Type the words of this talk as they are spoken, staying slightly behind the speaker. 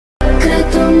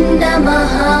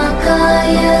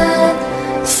महाकाय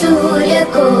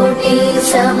सूर्यकोटि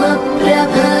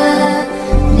समप्रभ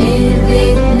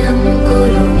निर्विघ्नं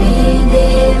कुरु मे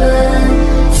देव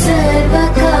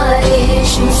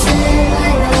सर्वकार्येषु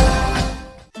सर्वदा।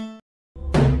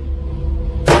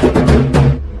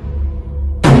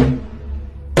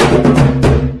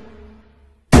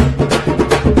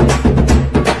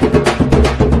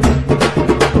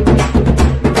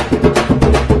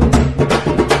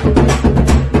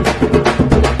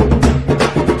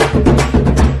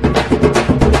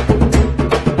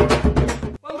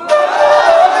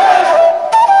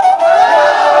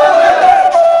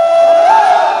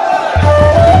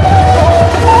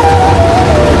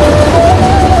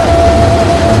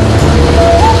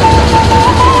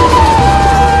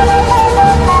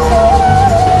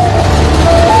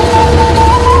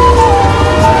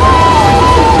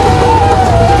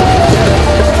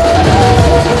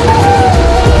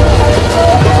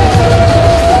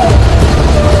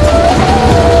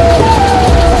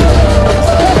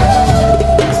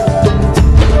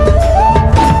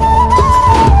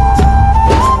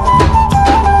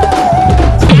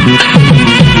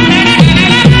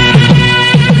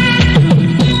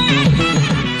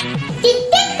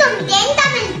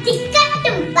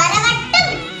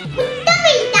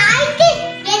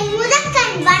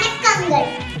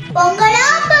 பொங்கலோ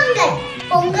பொங்கல்,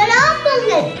 பொங்கலோ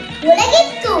பொங்கல்,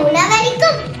 உலகிற்கு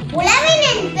உணவளிக்கும்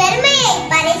உழவனின் பெருமையை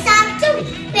பறைசாற்றும்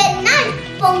பெருநாள்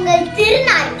பொங்கல்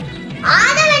திருநாள்.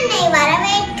 ஆதவனை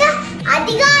வரவேற்க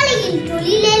அதிகாலையில்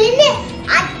துளிலெழுந்து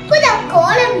அற்புத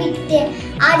கோலம் விட்டு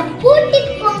அடுப்பூட்டி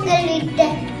பொங்கல் விட்டு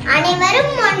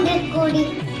அனைவரும் ஒன்று கூடி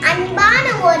அன்பான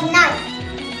ஒரு நாள்.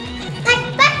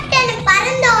 கட்பட்டென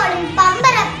பறந்தோடும்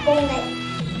பம்பர பொங்கல்,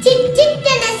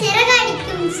 சிச்சிட்டென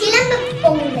சிறகடிக்கும் சிலம்பு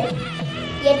பொங்கல்,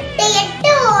 எட்ட எட்ட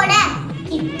ஓட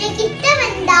கிட்ட கிட்ட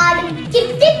வந்தாலும்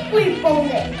சிட்டிப்புள்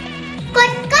பொங்கல்,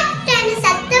 கொட்கட்டென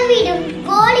சத்தமிடும்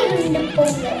கோழி குண்டு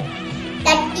பொங்கல்,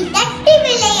 தட்டி தட்டி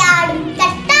விளையாடும்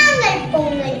தட்டாங்கல்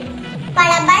பொங்கல்,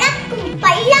 பளபளக்கும்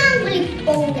பல்லாங்குழி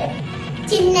பொங்கல்,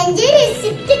 சின்னஞ்சிறு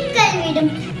சிட்டுக்கள்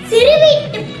விடும்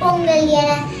சிறுவீட்டு பொங்கல்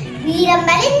என வீரம்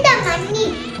வளைந்த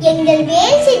மண்ணில் எங்கள்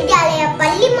வேல் வித்யாலயா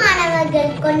பள்ளி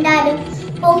மாணவர்கள் கொண்டாடும்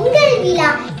பொங்கல் விழா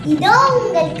இதோ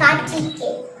உங்கள் காட்சிக்கு.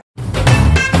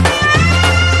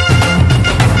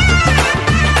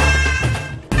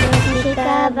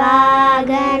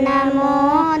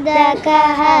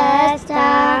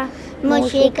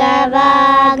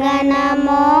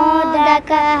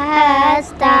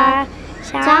 मुशिकवागनमोदकहस्ता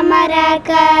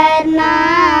चामरकर्णा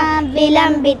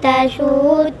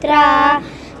विलम्बितशूत्रा,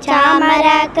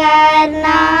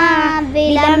 चामरकर्णा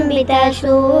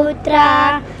विलम्बितशूत्रा,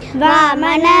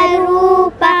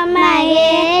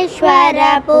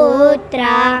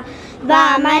 वामनरूपमहेश्वरपुत्रा,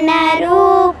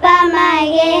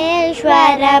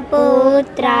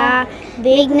 वामनरूपमहेश्वरपुत्रा,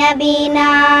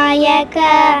 विघ्नविनायक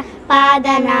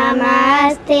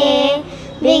पादनमस्ते,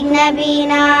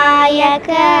 विघ्नविनायक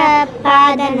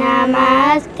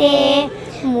पादनमस्ते,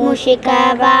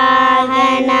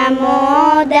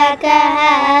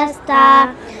 मुशिकवाहनमोदकहस्ता,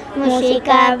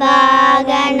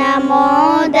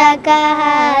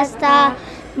 मुशिकवाहनमोदकहस्ता,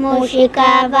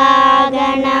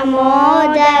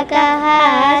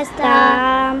 मुशिकवाहनमोदकहस्ता.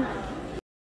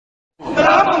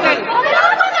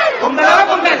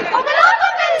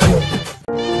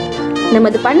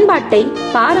 நமது பண்பாட்டை,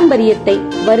 பாரம்பரியத்தை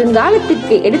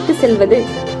வருங்காலத்திற்கு எடுத்து செல்வது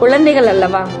குழந்தைகள்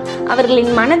அல்லவா?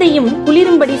 அவர்களின் மனதையும்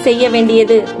குளிரும்படி செய்ய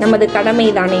வேண்டியது நமது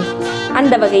கடமைதானே.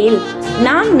 அந்த வகையில்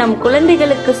நாம் நம்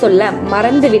குழந்தைகளுக்கு சொல்ல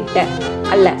மறந்துவிட்ட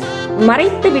அல்ல,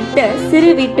 மறைத்துவிட்ட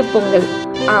சிறு வீட்டு பொங்கல்,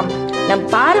 ஆம், நம்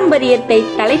பாரம்பரியத்தை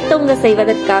தலைத்தொங்க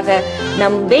செய்வதற்காக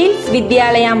நம் வேல்ஸ்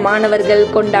வித்யாலயா மாணவர்கள்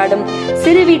கொண்டாடும்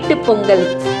சிறு வீட்டு பொங்கல்.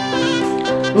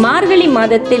 மார்கழி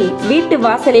மாதத்தில் வீட்டு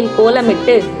வாசலில்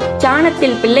கோலமிட்டு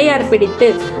சாணத்தில் பிள்ளையார் பிடித்து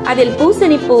அதில்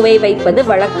பூசணி பூவை வைப்பது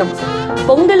வழக்கம்.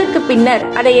 பொங்கலுக்கு பின்னர்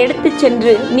அதை எடுத்துச்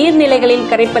சென்று நீர்நிலைகளில்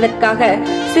கரைப்பதற்காக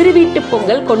சிறுவீட்டு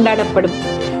பொங்கல் கொண்டாடப்படும்.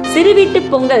 சிறுவீட்டு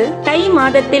பொங்கல் தை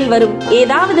மாதத்தில் வரும்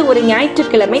ஏதாவது ஒரு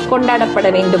ஞாயிற்றுக்கிழமை கொண்டாடப்பட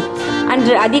வேண்டும்.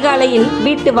 அன்று அதிகாலையில்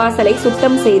வீட்டு வாசலை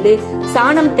சுத்தம் செய்து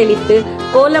சாணம் தெளித்து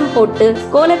கோலம் போட்டு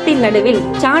கோலத்தின் நடுவில்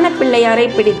சாண பிள்ளையாரை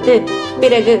பிடித்து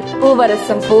பிறகு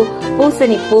பூவரசம் பூ,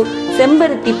 பூசணிப்பூ,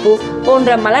 செம்பருத்தி பூ போன்ற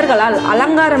மலர்களால்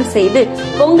அலங்காரம் செய்து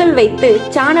பொங்கல் வைத்து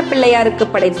சாண பிள்ளையாருக்கு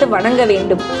படைத்து வணங்க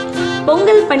வேண்டும்.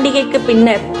 பொங்கல் பண்டிகைக்கு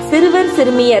பின்னர் சிறுவர்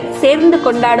சிறுமியர் சேர்ந்து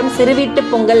கொண்டாடும் சிறுவீட்டு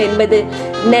பொங்கல் என்பது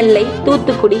நெல்லை,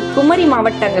 தூத்துக்குடி, குமரி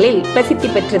மாவட்டங்களில் பிரசித்தி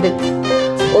பெற்றது.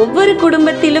 ஒவ்வொரு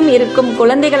குடும்பத்திலும் இருக்கும்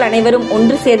குழந்தைகள் அனைவரும்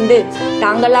ஒன்று சேர்ந்து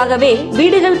தாங்களாகவே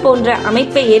வீடுகள் போன்ற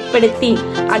அமைப்பை ஏற்படுத்தி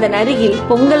அதன் அருகில்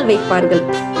பொங்கல் வைப்பார்கள்.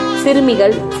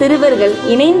 சிறுமிகள் சிறுவர்கள்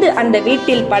இணைந்து அந்த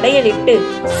வீட்டில் படையலிட்டு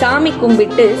சாமி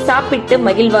கும்பிட்டு சாப்பிட்டு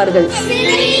மகிழ்வார்கள்.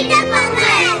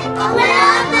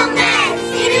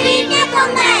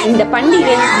 இந்த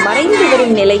பண்டிகை மறைந்து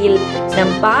வரும் நிலையில்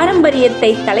நம்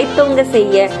பாரம்பரியத்தை தலைத்தோங்க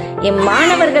செய்ய எம்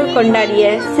மாணவர்கள்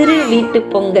கொண்டாடிய சிறு வீட்டு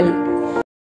பொங்கல்.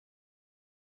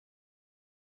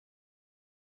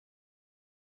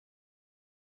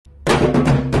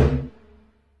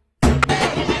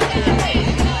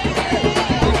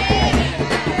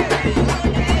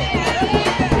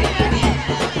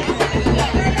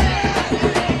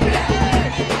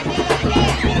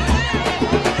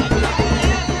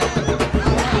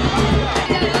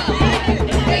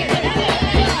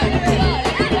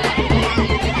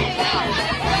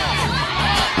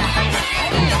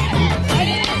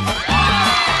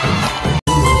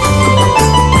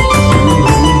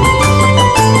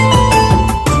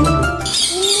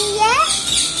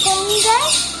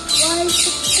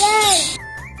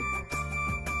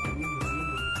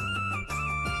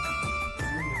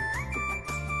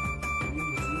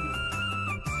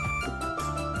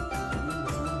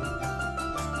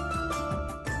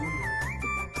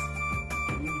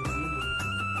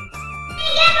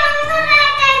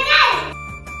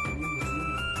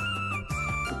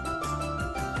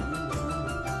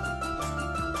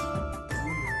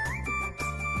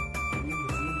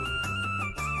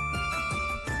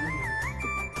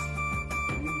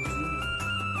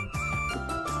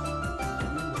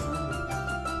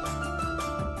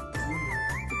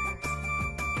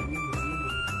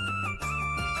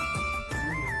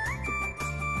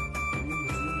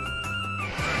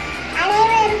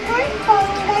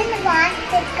 பொங்கல்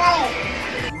வாழ்த்துக்கள்.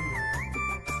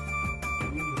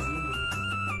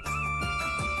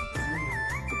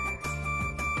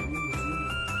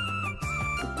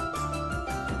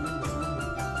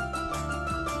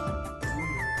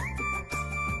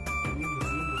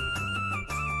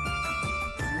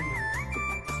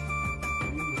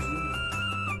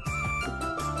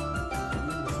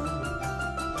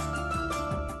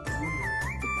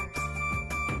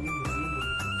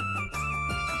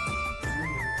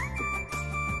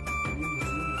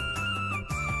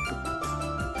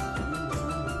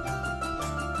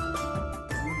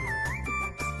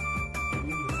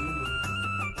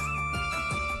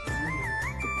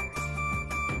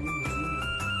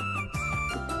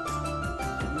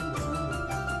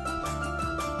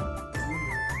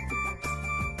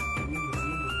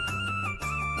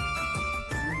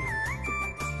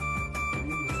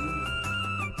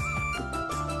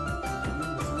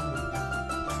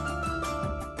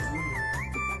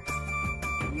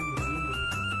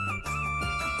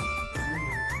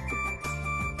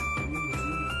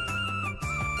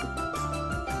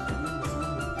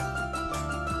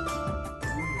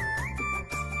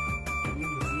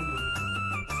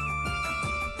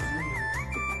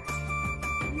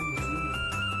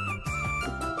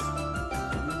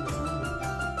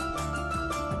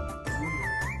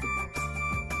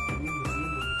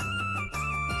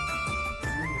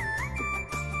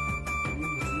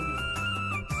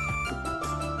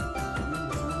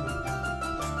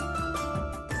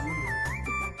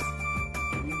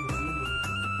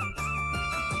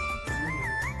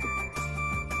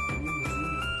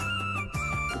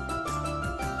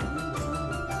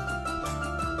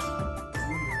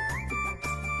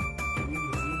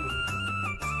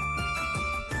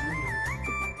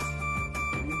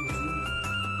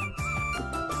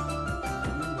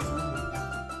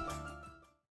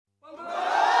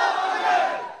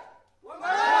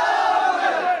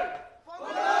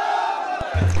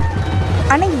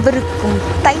 அனைவருக்கும்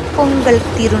தைப்பொங்கல்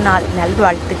திருநாள்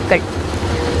நல்வாழ்த்துக்கள்.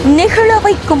 நெகிழ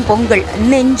வைக்கும் பொங்கல்,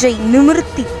 நெஞ்சை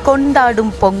நிமிர்த்தி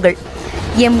கொண்டாடும் பொங்கல்.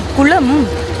 எம் குலம்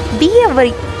வியர்வை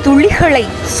துளிகளை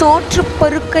சோற்று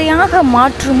பருக்கையாக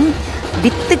மாற்றும்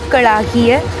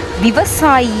வித்துக்களாகிய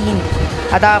விவசாயியின்,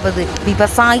 அதாவது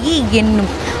விவசாயி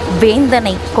என்னும்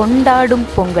வேந்தனை கொண்டாடும்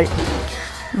பொங்கல்.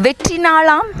 வெற்றி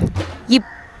நாளாம்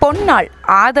இப்பொன்னாள்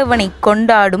ஆதவனை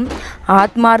கொண்டாடும்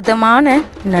ஆத்மார்த்தமான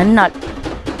நன்னாள்.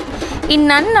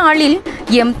 இந்நன்னாளில்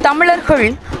எம் தமிழர்கள்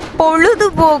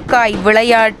பொழுதுபோக்காய்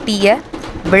விளையாட்டிய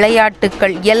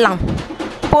விளையாட்டுக்கள் எல்லாம்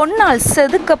பொன்னால்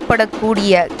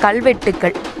செதுக்கப்படக்கூடிய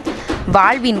கல்வெட்டுக்கள்,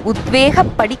 வாழ்வின் உத்வேக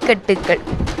படிக்கட்டுக்கள்.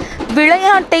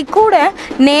 விளையாட்டை கூட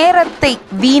நேரத்தை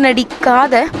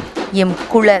வீணடிக்காத எம்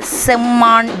குல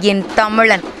செம்மான் என்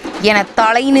தமிழன் என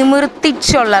தலை நிமிர்த்தி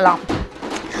சொல்லலாம்.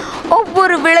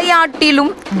 ஒவ்வொரு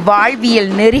விளையாட்டிலும்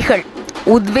வாழ்வியல் நெறிகள்,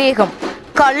 உத்வேகம்,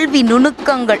 கல்வி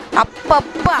நுணுக்கங்கள்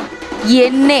அப்பப்பா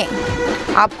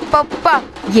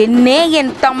என்னே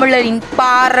என் தமிழரின்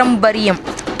பாரம்பரியம்.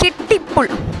 கிட்டிப்புள்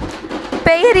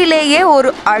பெயரிலேயே ஒரு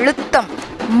அழுத்தம்.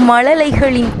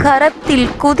 மழலைகளின் கரத்தில்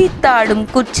குதித்தாடும்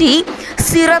குச்சி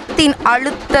சிரத்தின்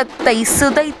அழுத்தத்தை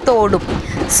சிதைத்தோடும்.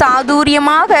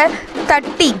 சாதுரியமாக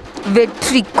தட்டி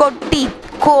வெற்றி கொட்டி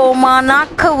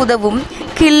கோமானாக்க உதவும்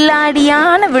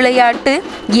கில்லாடியான விளையாட்டு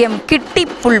எம்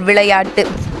கிட்டிப்புல் விளையாட்டு.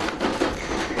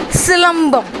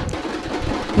 சிலம்பம்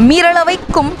மிரள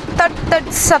வைக்கும்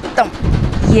தட்டட் சத்தம்.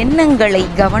 எண்ணங்களை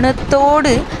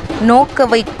கவனத்தோடு நோக்க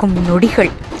வைக்கும்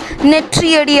நொடிகள்.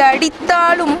 நெற்றியடி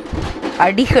அடித்தாலும்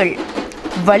அடிகள்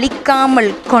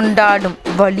வலிக்காமல் கொண்டாடும்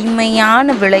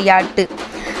வலிமையான விளையாட்டு.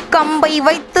 கம்பை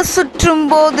வைத்து சுற்றும்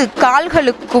போது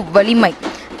கால்களுக்கு வலிமை.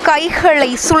 கைகளை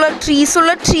சுழற்றி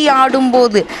சுழற்றி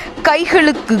ஆடும்போது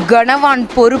கைகளுக்கு கனவான்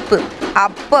பொறுப்பு.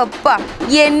 அப்பப்பா,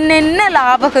 என்னென்ன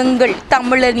லாபகங்கள்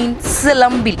தமிழனின்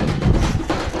சிலம்பில்.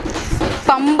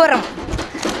 பம்பரம்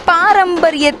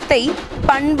பாரம்பரியத்தை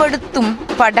பண்படுத்தும்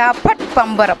படாபட்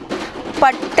பம்பரம்.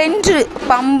 பட்டென்று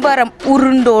பம்பரம்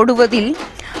உருண்டோடுவதில்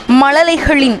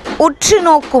மழலைகளின் உற்று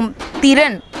நோக்கும்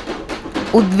திறன்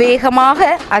உத்வேகமாக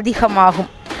அதிகமாகும்.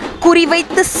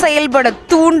 குறிவைத்து செயல்பட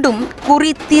தூண்டும்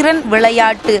குறித்திறன்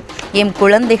விளையாட்டு எம்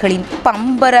குழந்தைகளின்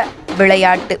பம்பர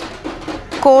விளையாட்டு.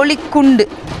 கோழிக்குண்டு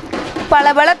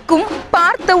பளபளக்கும்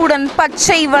பார்த்தவுடன்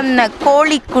பச்சை வண்ண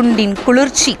கோழிக்குண்டின்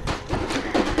குளிர்ச்சி.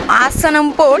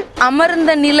 ஆசனம் போல்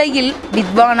அமர்ந்த நிலையில்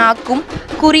வித்வானாக்கும்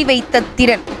குறிவைத்த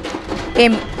திறன்.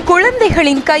 எம்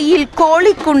குழந்தைகளின் கையில்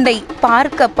கோழிக்குண்டை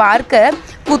பார்க்க பார்க்க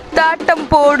குத்தாட்டம்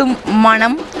போடும்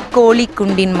மனம்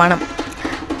கோழிக்குண்டின் மனம்.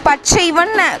 பச்சை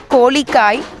வண்ண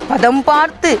கோழிக்காய் பதம்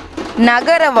பார்த்து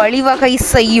நகர வழிவகை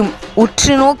செய்யும்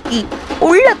உற்று நோக்கி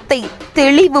உள்ளத்தை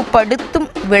தெளிவுபடுத்தும்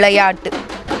விளையாட்டு.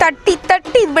 தட்டி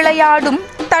தட்டி விளையாடும்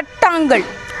தட்டாங்கள்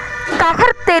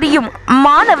தகர்த்தெறியும்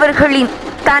மாணவர்களின்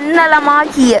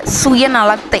தன்னலமாகிய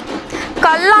சுயநலத்தை.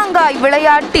 கல்லாங்காய்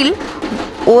விளையாட்டில்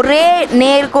ஒரே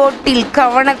நேர்கோட்டில்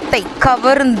கவனத்தை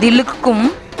கவர்ந்திழுக்கும்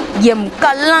எம்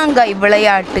கல்லாங்காய்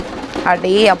விளையாட்டு.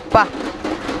 அடே அப்பா.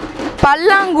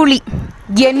 பல்லாங்குழி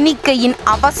எண்ணிக்கையின்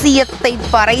அவசியத்தை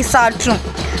பறைசாற்றும்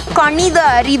கணித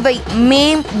அறிவை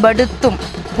மேம்படுத்தும்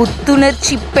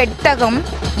புத்துணர்ச்சி பெட்டகம்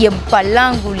எம்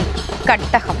பல்லாங்குழி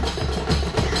கட்டகம்.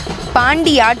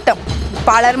 பாண்டியாட்டம்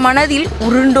பலர் மனதில்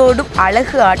உருண்டோடும்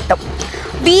அழகு ஆட்டம்.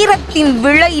 வீரத்தின்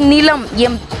விளை நிலம்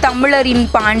எம் தமிழரின்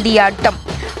பாண்டியாட்டம்.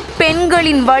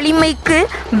 பெண்களின் வலிமைக்கு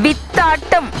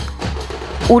வித்தாட்டம்.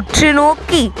 உற்று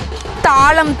நோக்கி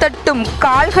தாளம் தட்டும்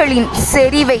கால்களின்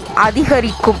செறிவை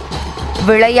அதிகரிக்கும்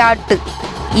விளையாட்டு.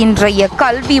 இன்றைய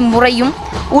கல்வி முறையும்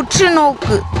உற்று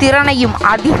நோக்கு திறனையும்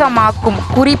அதிகமாக்கும்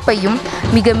குறிப்பையும்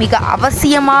மிக மிக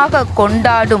அவசியமாக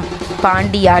கொண்டாடும்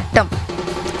பாண்டியாட்டம்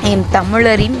என்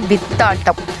தமிழரின்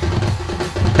வித்தாட்டம்.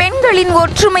 பெண்களின்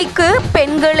ஒற்றுமைக்கு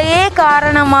பெண்களே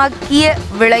காரணமாக்கிய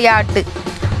விளையாட்டு.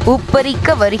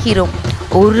 உப்பரிக்க வருகிறோம்,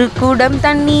 ஒரு குடம்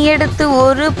தண்ணி எடுத்து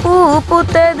ஒரு பூ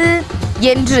பூத்தது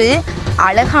என்று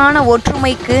அழகான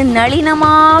ஒற்றுமைக்கு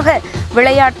நளினமாக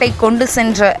விளையாட்டை கொண்டு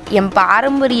சென்ற எம்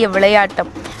பாரம்பரிய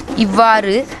விளையாட்டம்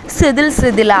இவ்வாறு செதில்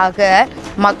செதிலாக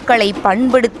மக்களை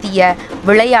பண்படுத்திய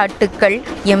விளையாட்டுக்கள்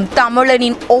எம்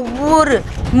தமிழனின் ஒவ்வொரு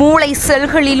மூளை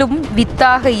செல்களிலும்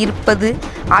வித்தாக இருப்பது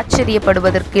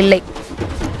ஆச்சரியப்படுவதற்கில்லை.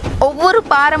 ஒவ்வொரு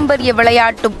பாரம்பரிய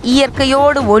விளையாட்டும்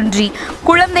இயற்கையோடு ஒன்றி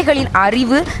குழந்தைகளின்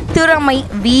அறிவு, திறமை,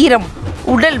 வீரம்,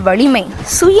 உடல் வலிமை,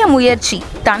 சுயமுயற்சி,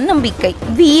 தன்னம்பிக்கை,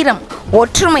 வீரம்,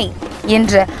 ஒற்றுமை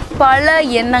என்ற பல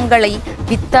எண்ணங்களை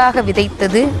வித்தாக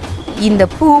விதைத்தது இந்த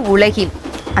பூ உலகில்.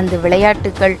 அந்த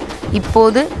விளையாட்டுக்கள்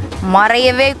இப்போது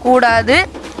மறையவே கூடாது.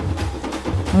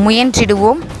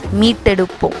 முயன்றிடுவோம்,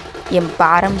 மீட்டெடுப்போம் எம்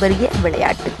பாரம்பரிய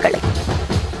விளையாட்டுக்களை.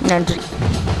 நன்றி.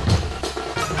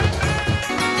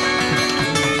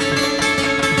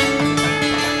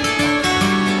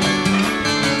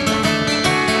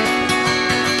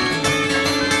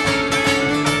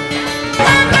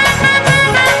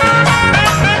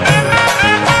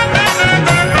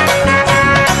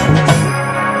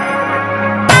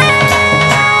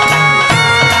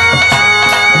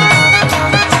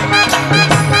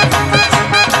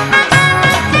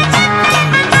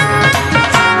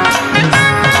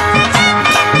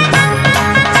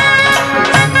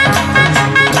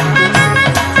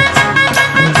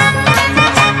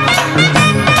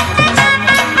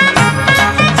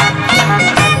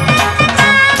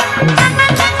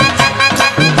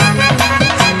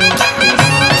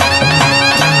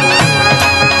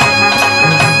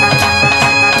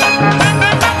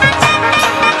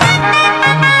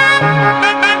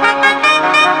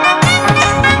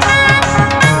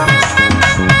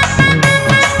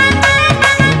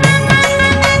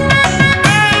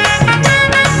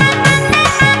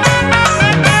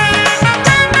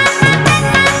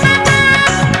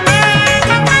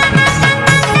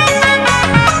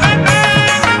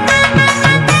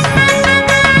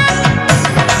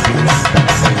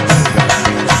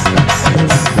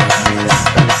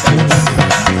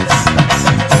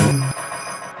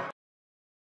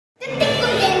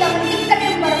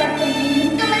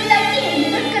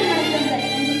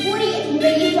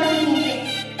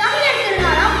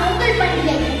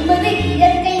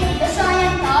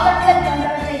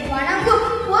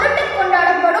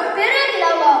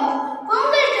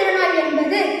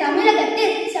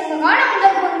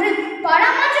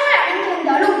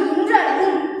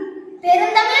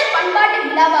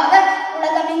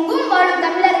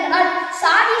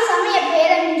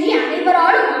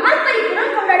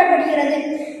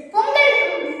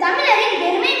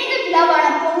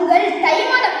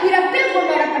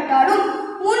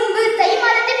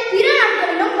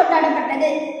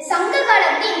 சங்க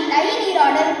காலத்தின் தை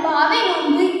நீராடல், பாவை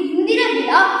நோன்பு, இந்திர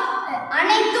விழா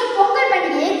அனைத்தும் பொங்கல்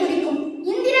பண்டிகையை குறிக்கும்.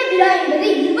 இந்திர விழா என்பது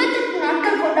 28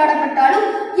 நாட்கள் கொண்டாடப்பட்டாலும்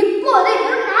இப்போது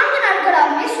வெறும் 4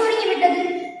 நாட்களாகவே சுருங்கிவிட்டது.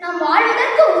 நாம்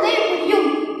வாழ்வதற்கு உதவி புரியும்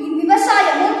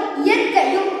விவசாயமும்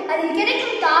இயற்கையும் அதில்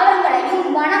கிடைக்கும் தாவரங்களையும்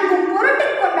வணங்கும் பொருட்டு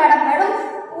கொண்டாடப்படும்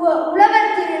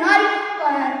உழவர் திருநாள்,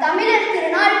 தமிழர்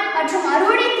திருநாள் மற்றும்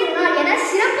அறுவடை திருநாள் என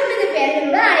சிறப்புமிகு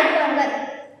பெயர்களுடன் அழைப்பார்கள்.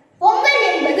 பொங்கல்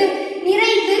என்பது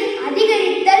நிறைவு,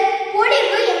 அதிகரித்தல்,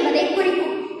 பொழிவு என்பதை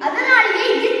குறிக்கும். அதனாலேயே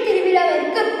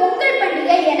இத்திருவிழாவிற்கு பொங்கல்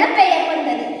பண்டிகை என பெயர்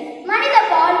வந்தது. மனித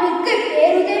வாழ்விற்கு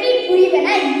பேருதவி புரிவென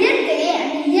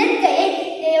இயற்கையை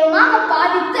தெய்வமாக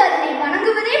பாவித்து அதனை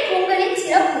வணங்குவதே பொங்கலின்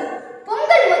சிறப்பு.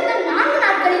 பொங்கல் மொத்தம் 4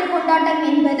 நாட்களில் கொண்டாட்டம்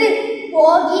என்பது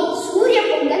போகி, சூரிய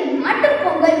பொங்கல், மாட்டுப்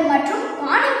பொங்கல் மற்றும்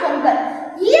காணும் பொங்கல்.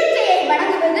 இயற்கையை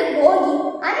வணங்குவது போகி.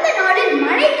 அந்த நாளில்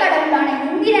மழை கடவுளான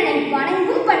இந்திரனை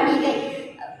வணங்கும் பண்டிகை.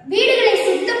 வீடுகளை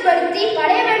சுத்தப்படுத்தி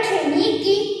பழையவற்றை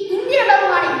நீக்கி இந்திர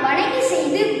பகவானை வணங்கி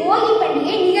செய்து போகி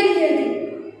பண்டிகை நிகழ்கிறது.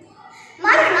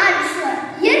 மறுநாள்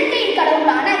இயற்கையின்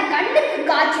கடவுளான கண்ணுக்கு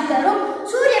காட்சி தரும்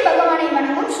சூரிய பகவானை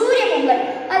வணங்கும் சூரிய பொங்கல்.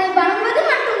 அதை வணங்குவது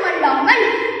மட்டுமல்லாமல்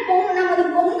நமது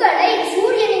பொங்கலை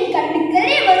சூரியனின்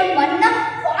கண்ணுக்கே வரும் வண்ணம்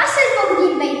வாசல்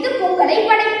பகுதியில் வைத்து பொங்கலை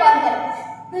படைப்பார்கள்.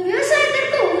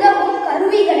 விவசாயத்திற்கு உதவும்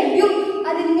கருவிகளையும்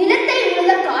அதில் நிலத்தில்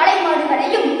உள்ள காளை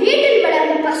மாடுகளையும் வீட்டில்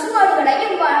வளர்ந்த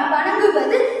பசுமாடுகளையும்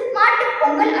வணங்குவது மாட்டுப்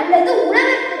பொங்கல் அல்லது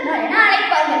உழவர் திருநாள் என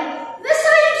அழைப்பார்கள்.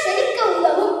 விவசாயம் செழிக்க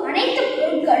உதவும் அனைத்து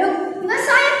பொருட்களும்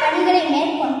விவசாய பணிகளை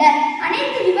மேற்கொண்ட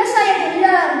அனைத்து விவசாய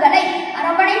தொழிலாளர்களை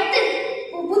அரவணைத்து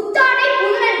புத்தாடை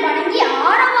புதுநெல் வணங்கி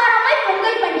ஆரவாரமாய்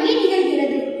பொங்கல் பண்டிகை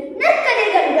நிகழ்கிறது.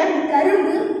 நெற்கதிர்களுடன்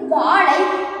கரும்பு, வாழை,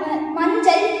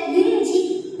 மஞ்சள், இஞ்சி,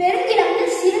 பெருங்கிழங்கு,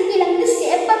 சிறுங்கிழங்கு,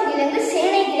 சேப்பங்கிழங்கு,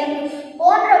 சேனை கிழங்கு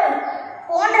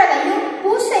போன்றவையும்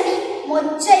பூசணி,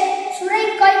 மொச்சை,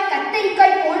 சுரைக்காய்,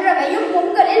 கத்தரிக்காய் போன்றவையும்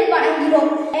பொங்கலில்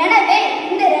வணங்குகிறோம். எனவே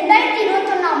இந்த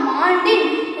 2021ஆம் ஆண்டில்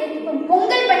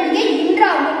பொங்கல் பண்டிகை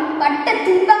இன்றாகும். பட்ட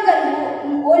துன்பங்கள்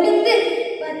ஒளிந்து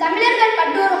தமிழர்கள்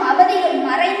பட்டோரும் அவதிகள்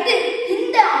மறைந்து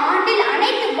இந்த ஆண்டில்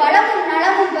அனைத்து வளமும்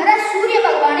நலமும் பெற சூரிய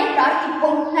பகவானை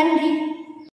பிரார்த்திப்போம். நன்றி.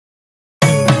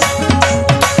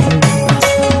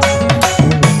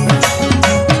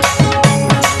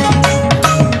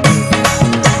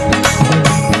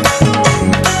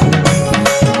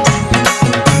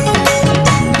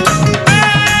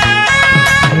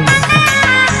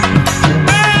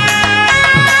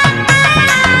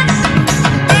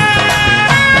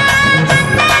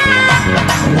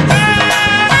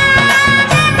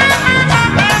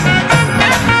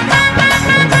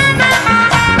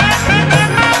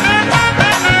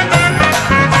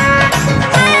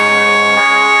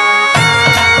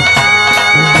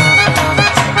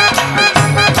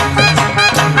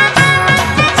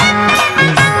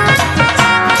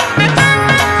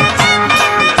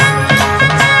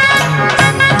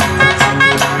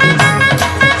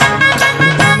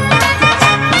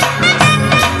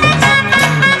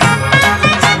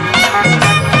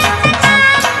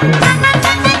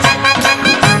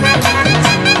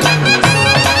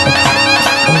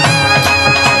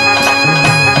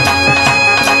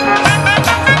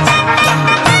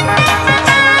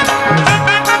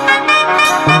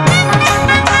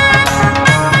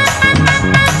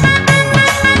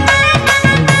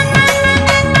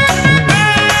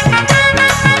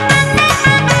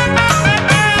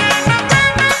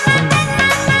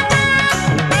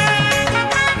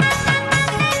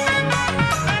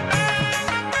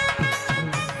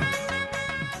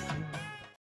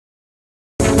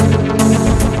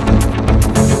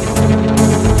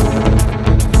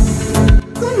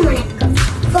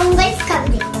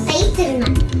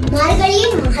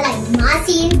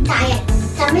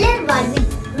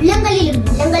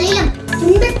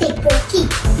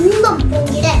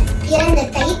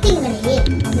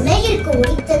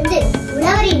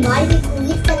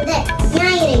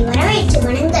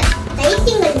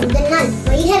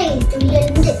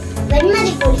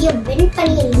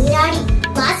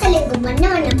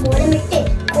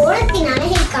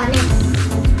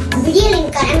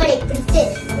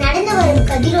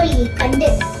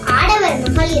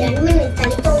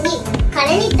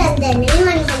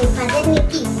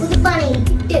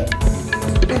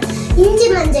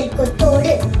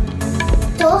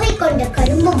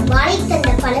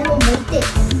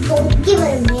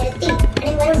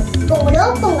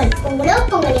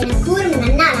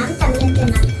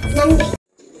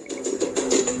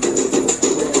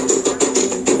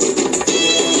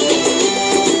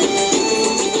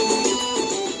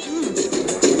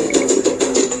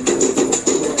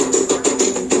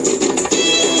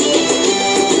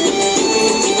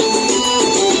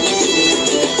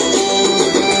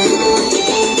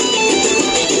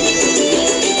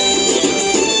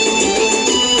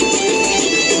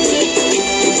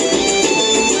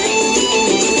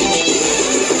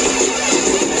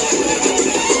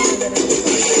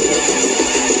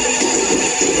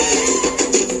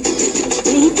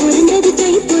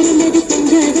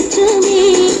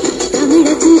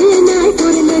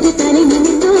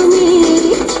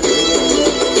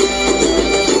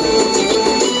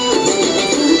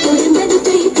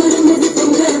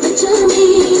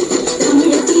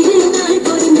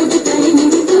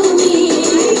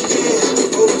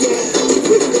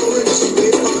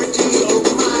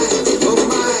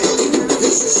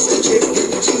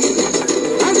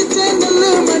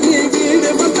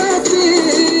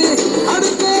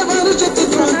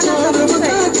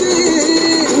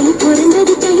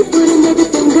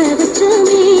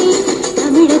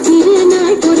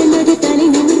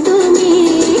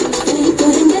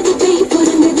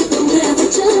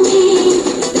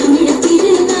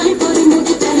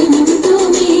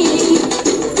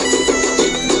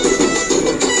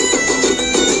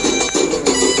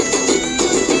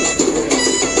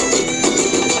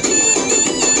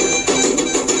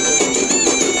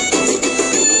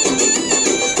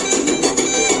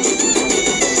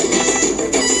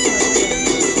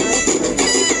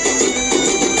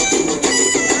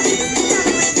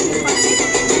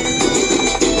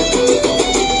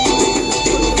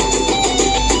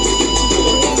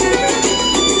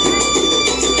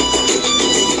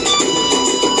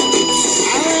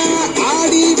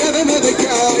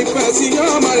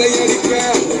 பெய்யோ மழையடிக்க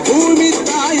பூமி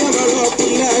தாயவளோ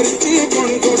புல்லரிச்சு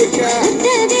பொன் கொடுக்க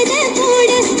விதை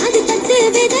போட அது 10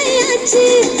 விதையாச்சு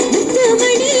 10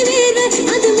 மணி வேற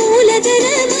அது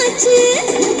மூலதனமாச்சு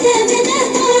விதை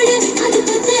போட அது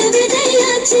 10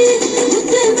 விதையாச்சு